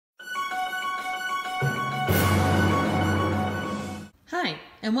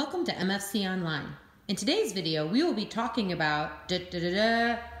and welcome to MFC Online. In today's video, we will be talking about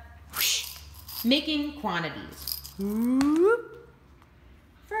making quantities.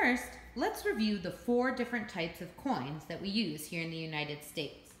 First, let's review the 4 different types of coins that we use here in the United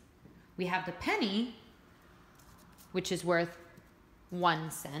States. We have the penny, which is worth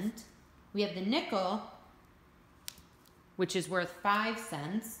 1 cent. We have the nickel, which is worth 5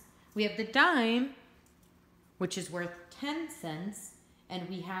 cents. We have the dime, which is worth 10 cents. And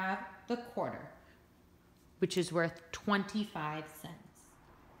we have the quarter, which is worth 25 cents.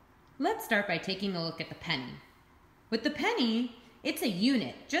 Let's start by taking a look at the penny. With the penny, it's a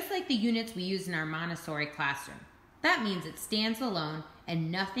unit, just like the units we use in our Montessori classroom. That means it stands alone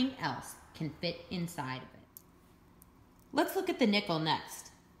and nothing else can fit inside of it. Let's look at the nickel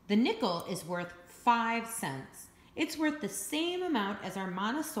next. The nickel is worth 5 cents. It's worth the same amount as our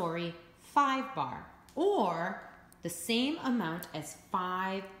Montessori 5 bar, or the same amount as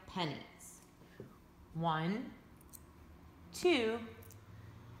 5 pennies. 1, 2,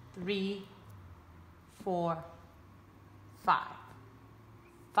 3, 4, 5.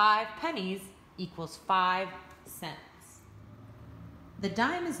 5 pennies equals 5 cents. The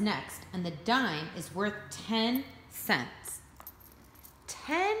dime is next, and the dime is worth 10 cents.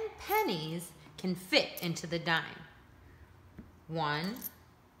 10 pennies can fit into the dime. 1,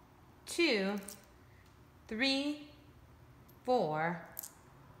 2, 3, 4,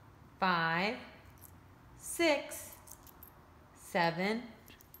 5, 6, 7,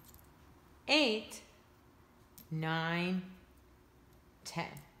 8, 9, 10.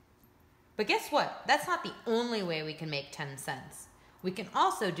 But guess what? That's not the only way we can make 10 cents. We can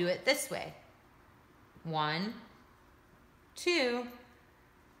also do it this way. 1, 2,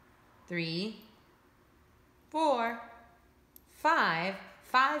 3, 4, 5,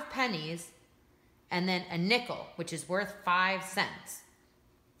 5 pennies, and then a nickel, which is worth 5 cents.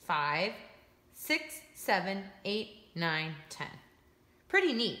 5, 6, 7, 8, 9, 10.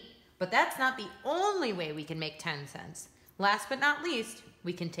 Pretty neat, but that's not the only way we can make 10 cents. Last but not least,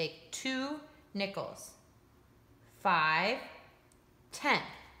 we can take 2 nickels. 5, 10.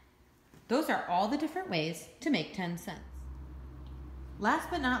 Those are all the different ways to make 10 cents. Last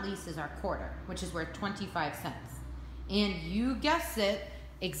but not least is our quarter, which is worth 25 cents. And you guessed it,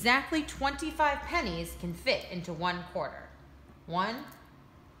 exactly 25 pennies can fit into 1 quarter. 1,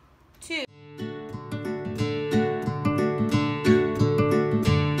 2.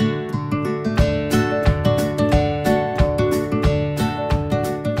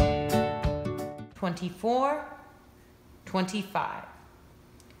 $24, $25.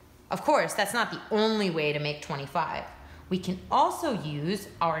 Of course, that's not the only way to make 25. We can also use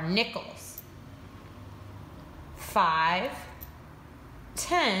our nickels. 5,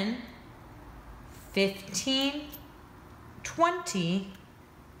 10, 15, 20,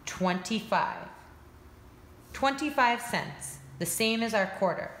 25. 25 cents, the same as our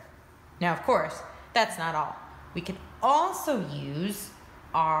quarter. Now, of course, that's not all. We can also use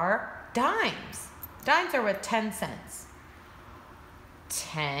our dimes. Dimes are worth 10 cents.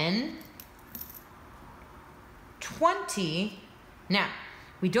 10, 20. Now,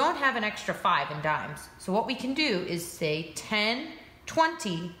 we don't have an extra 5 in dimes, so what we can do is say 10,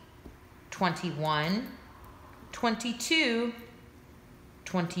 20, 21, 22,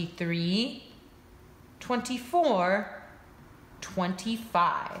 23, 24,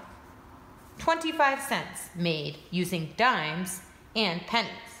 25. 25 cents made using dimes and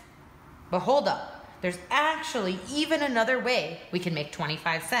pennies. But hold up, there's actually even another way we can make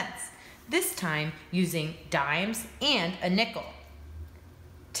 25 cents. This time using dimes and a nickel.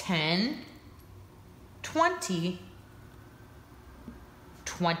 10, 20,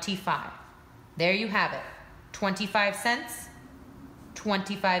 25. There you have it. 25 cents,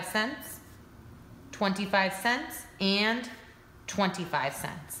 25 cents, 25 cents, and 25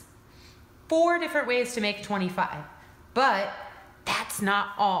 cents. 4 different ways to make 25. But that's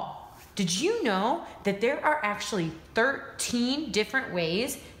not all. Did you know that there are actually 13 different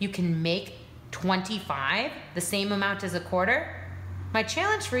ways you can make 25, the same amount as a quarter? My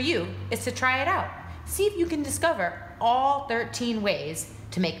challenge for you is to try it out. See if you can discover all 13 ways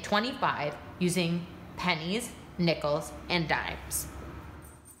to make 25 using pennies, nickels, and dimes.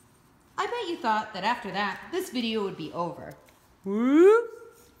 I bet you thought that after that, this video would be over.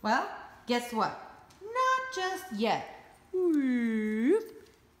 Well, guess what? Not just yet.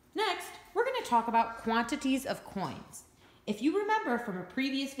 Next, we're going to talk about quantities of coins. If you remember from a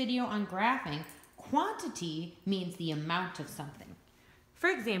previous video on graphing, quantity means the amount of something. For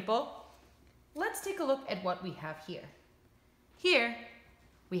example, let's take a look at what we have here. Here,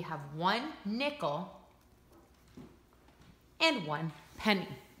 we have 1 nickel and 1 penny.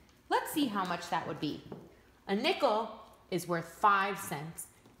 Let's see how much that would be. A nickel is worth 5 cents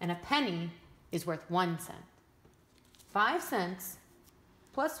and a penny is worth 1 cent. 5 cents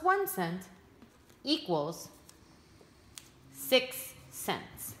plus 1 cent equals 6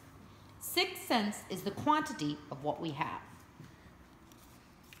 cents. 6 cents is the quantity of what we have.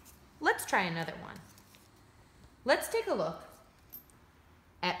 Let's try another one. Let's take a look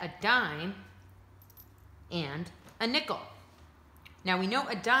at a dime and a nickel. Now we know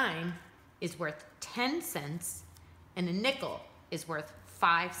a dime is worth 10 cents and a nickel is worth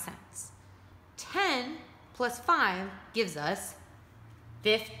 5 cents. 10 plus 5 gives us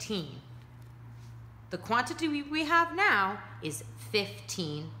 15. The quantity we have now is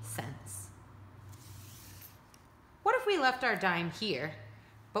 15 cents. What if we left our dime here,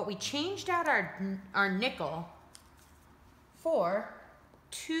 but we changed out our nickel for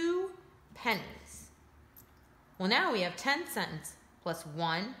 2 pennies? Well, now we have 10 cents plus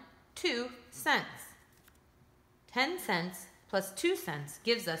 1, 2 cents. 10 cents plus 2 cents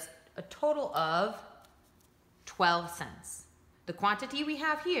gives us a total of 12 cents. The quantity we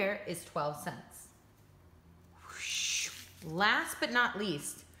have here is 12 cents. Last but not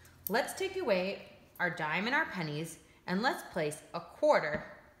least, let's take away our dime and our pennies and let's place a quarter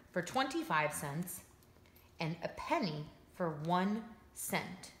for 25 cents and a penny for 1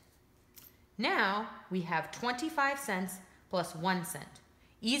 cent. Now we have 25 cents plus 1 cent.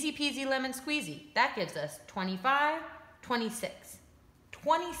 Easy peasy lemon squeezy. That gives us 25, 26.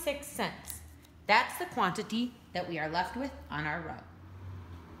 26 cents. That's the quantity that we are left with on our row.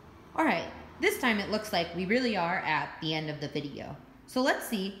 All right, this time it looks like we really are at the end of the video. So let's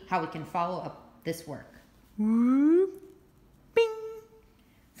see how we can follow up this work. Bing!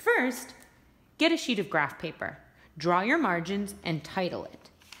 First, get a sheet of graph paper. Draw your margins and title it.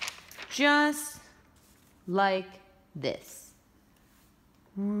 Just like this.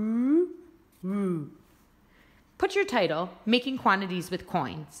 Put your title, Making Quantities with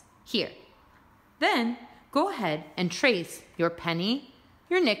Coins, here. Then go ahead and trace your penny,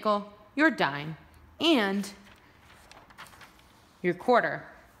 your nickel, your dime, and your quarter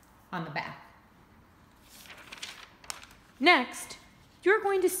on the back. Next, you're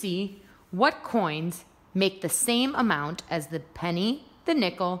going to see what coins make the same amount as the penny, the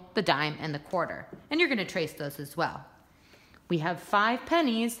nickel, the dime, and the quarter. And you're going to trace those as well. We have 5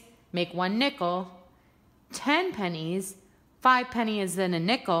 pennies, make 1 nickel, 10 pennies, 5 pennies and a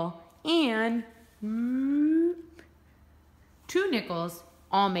nickel, and 2 nickels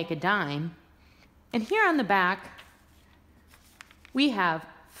all make a dime. And here on the back, we have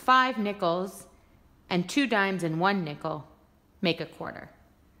 5 nickels and 2 dimes and 1 nickel make a quarter.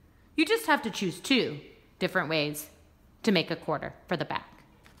 You just have to choose 2 different ways to make a quarter for the back.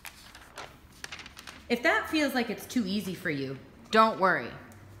 If that feels like it's too easy for you, don't worry.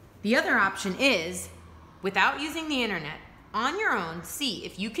 The other option is, without using the internet, on your own, see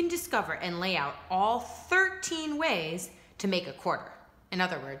if you can discover and lay out all 13 ways to make a quarter. In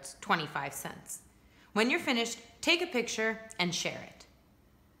other words, 25 cents. When you're finished, take a picture and share it.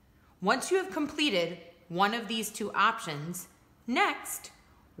 Once you have completed one of these 2 options, next,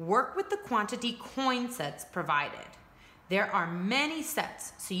 work with the quantity coin sets provided. There are many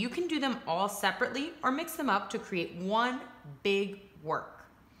sets, so you can do them all separately or mix them up to create one big work.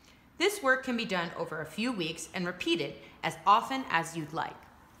 This work can be done over a few weeks and repeated as often as you'd like.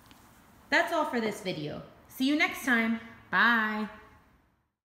 That's all for this video. See you next time. Bye.